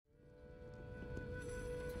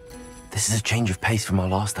This is a change of pace from our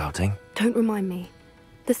last outing. Don't remind me.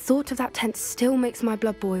 The thought of that tent still makes my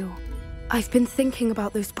blood boil. I've been thinking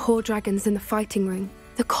about those poor dragons in the fighting ring.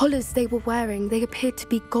 The collars they were wearing, they appeared to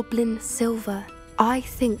be goblin silver. I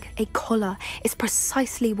think a collar is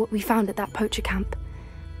precisely what we found at that poacher camp.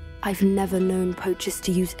 I've never known poachers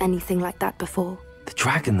to use anything like that before. The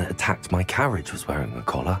dragon that attacked my carriage was wearing a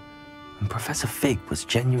collar, and Professor Fig was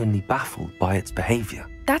genuinely baffled by its behavior.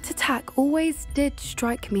 That attack always did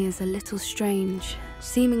strike me as a little strange,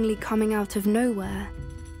 seemingly coming out of nowhere.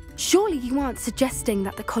 Surely you aren't suggesting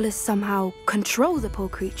that the collars somehow control the poor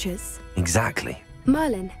creatures? Exactly.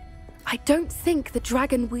 Merlin, I don't think the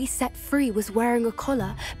dragon we set free was wearing a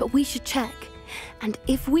collar, but we should check. And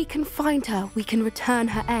if we can find her, we can return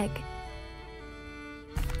her egg.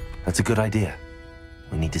 That's a good idea.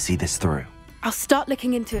 We need to see this through. I'll start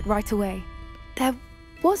looking into it right away. There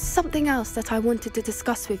was something else that I wanted to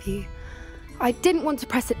discuss with you. I didn't want to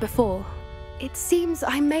press it before. It seems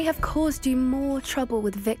I may have caused you more trouble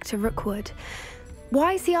with Victor Rookwood.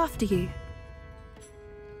 Why is he after you?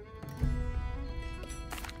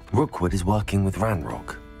 Rookwood is working with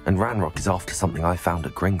Ranrock, and Ranrock is after something I found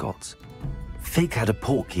at Gringotts. Fig had a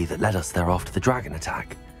portkey that led us there after the dragon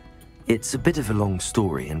attack. It's a bit of a long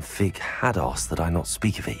story, and Fig had asked that I not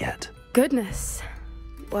speak of it yet. Goodness.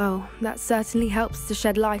 Well, that certainly helps to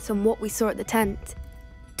shed light on what we saw at the tent.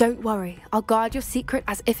 Don't worry, I'll guard your secret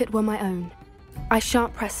as if it were my own. I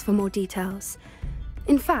shan't press for more details.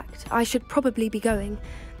 In fact, I should probably be going.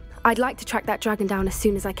 I'd like to track that dragon down as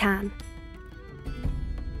soon as I can.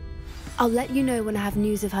 I'll let you know when I have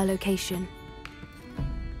news of her location.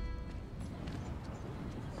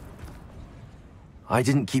 I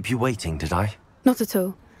didn't keep you waiting, did I? Not at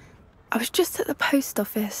all. I was just at the post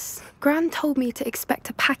office. Gran told me to expect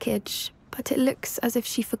a package, but it looks as if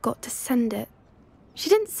she forgot to send it. She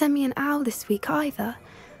didn't send me an owl this week either.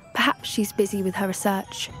 Perhaps she's busy with her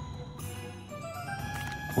research.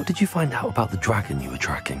 What did you find out about the dragon you were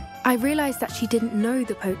tracking? I realised that she didn't know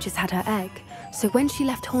the poachers had her egg, so when she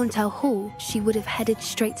left Horntail Hall, she would have headed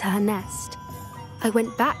straight to her nest. I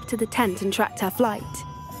went back to the tent and tracked her flight.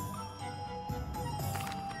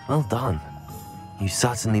 Well done. You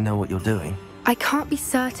certainly know what you're doing. I can't be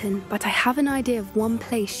certain, but I have an idea of one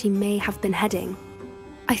place she may have been heading.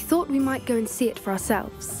 I thought we might go and see it for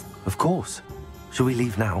ourselves. Of course. Shall we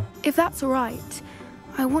leave now? If that's all right.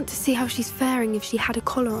 I want to see how she's faring if she had a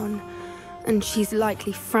collar on, and she's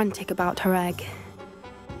likely frantic about her egg.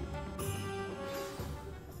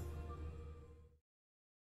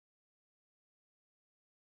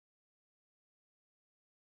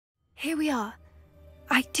 Here we are.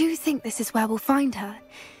 I do think this is where we'll find her.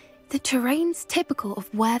 The terrain's typical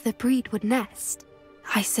of where the breed would nest.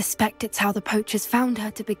 I suspect it's how the poachers found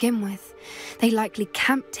her to begin with. They likely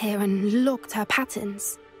camped here and logged her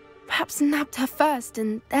patterns. Perhaps nabbed her first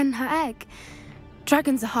and then her egg.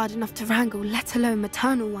 Dragons are hard enough to wrangle, let alone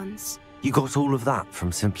maternal ones. You got all of that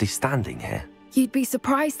from simply standing here? You'd be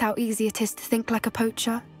surprised how easy it is to think like a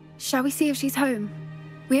poacher. Shall we see if she's home?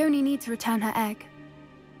 We only need to return her egg.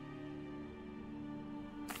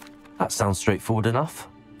 That sounds straightforward enough.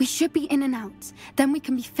 We should be in and out. Then we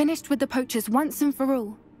can be finished with the poachers once and for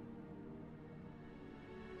all.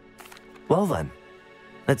 Well then,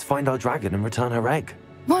 let's find our dragon and return her egg.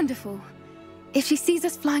 Wonderful. If she sees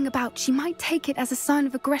us flying about, she might take it as a sign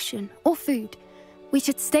of aggression or food. We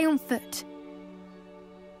should stay on foot.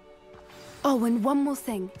 Oh, and one more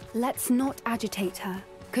thing. Let's not agitate her.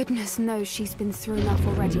 Goodness knows she's been through enough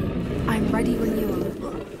already. I'm ready when you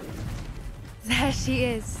are. There she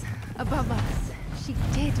is, above us. She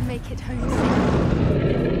did make it home safe.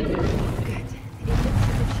 Good. It looks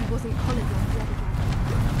as if she wasn't collared like the other dragon.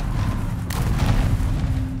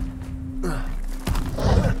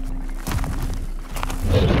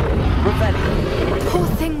 Rebellion! Poor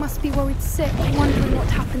thing must be worried sick, wondering what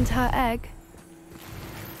happened to her egg.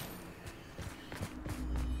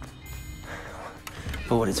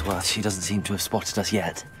 For what it's worth, she doesn't seem to have spotted us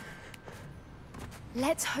yet.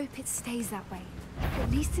 Let's hope it stays that way.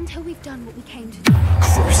 At least until we've done what we came to do.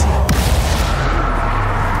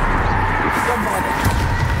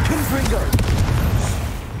 Confringo!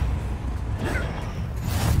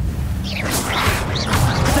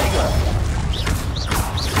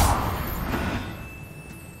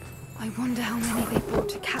 I wonder how many they brought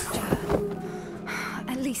to capture her.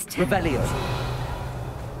 At least 10. Rebellion!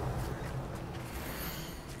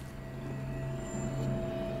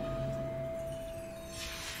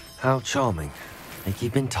 How charming. They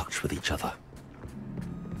keep in touch with each other.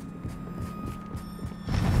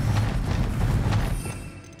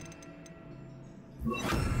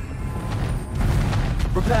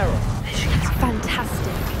 Reparo. It's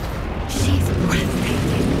fantastic. She's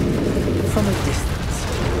breathtaking. From a distance.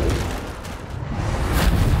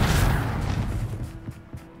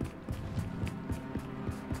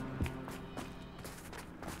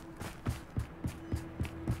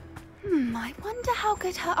 I wonder how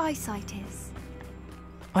good her eyesight is.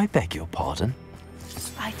 I beg your pardon?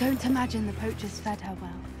 I don't imagine the poachers fed her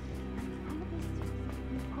well.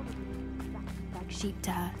 Like sheep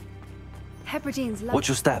to her. Hebrideans love... Watch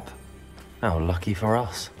your step. How lucky for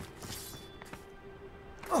us.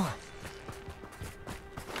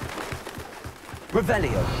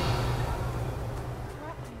 Revelio.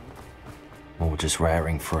 Or just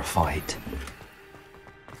raring for a fight.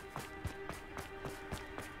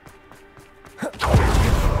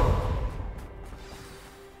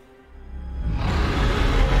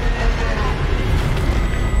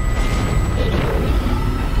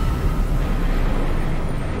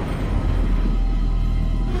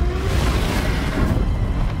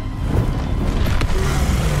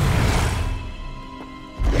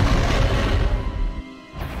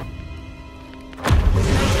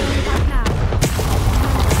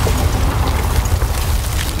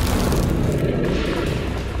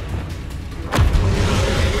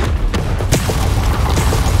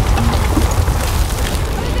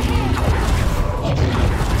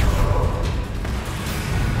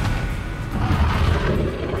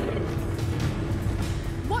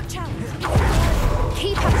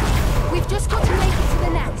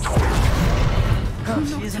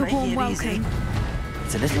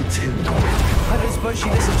 It's a little too... I don't suppose she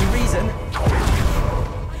listened to reason.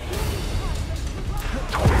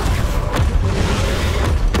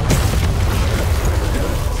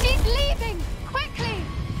 She's leaving! Quickly!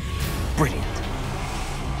 Brilliant.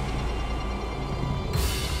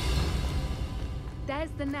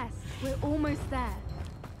 There's the nest. We're almost there.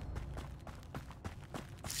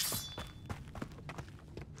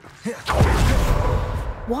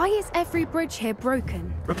 Why is every bridge here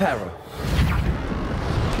broken? Reparo.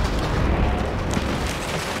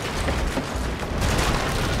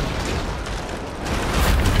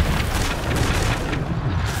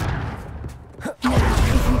 Now,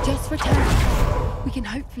 if we just return, we can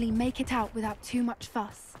hopefully make it out without too much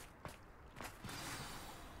fuss.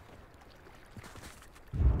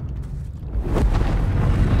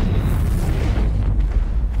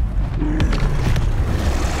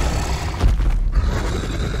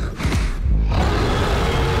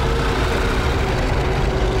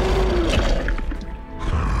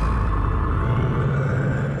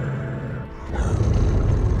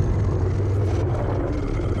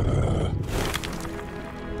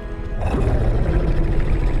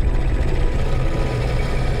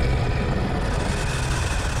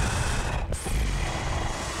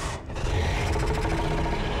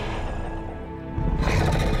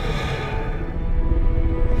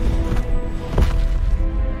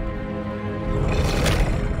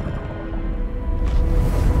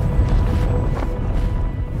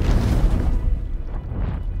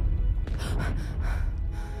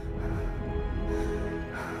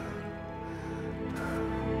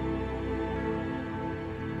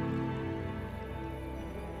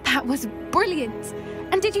 That was brilliant!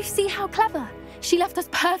 And did you see how clever? She left us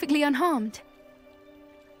perfectly unharmed.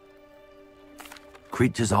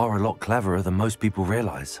 Creatures are a lot cleverer than most people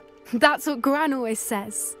realize. That's what Gran always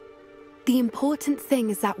says. The important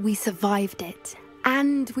thing is that we survived it,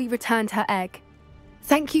 and we returned her egg.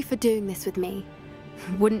 Thank you for doing this with me.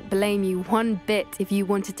 Wouldn't blame you one bit if you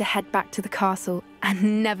wanted to head back to the castle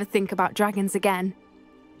and never think about dragons again.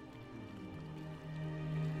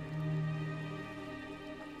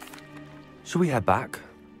 Shall we head back?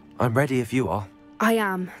 I'm ready if you are. I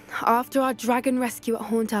am. After our dragon rescue at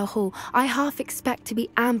Hauntel Hall, I half expect to be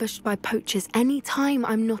ambushed by poachers any time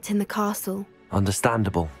I'm not in the castle.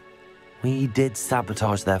 Understandable. We did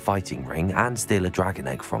sabotage their fighting ring and steal a dragon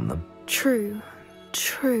egg from them. True.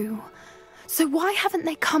 True. So why haven't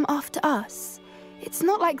they come after us? It's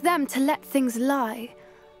not like them to let things lie.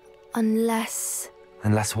 Unless...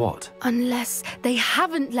 Unless what? Unless they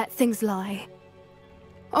haven't let things lie.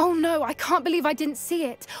 Oh no, I can't believe I didn't see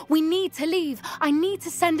it. We need to leave. I need to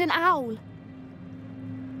send an owl.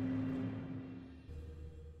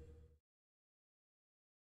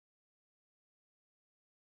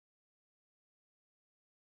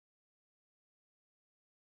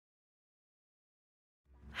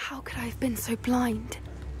 How could I have been so blind?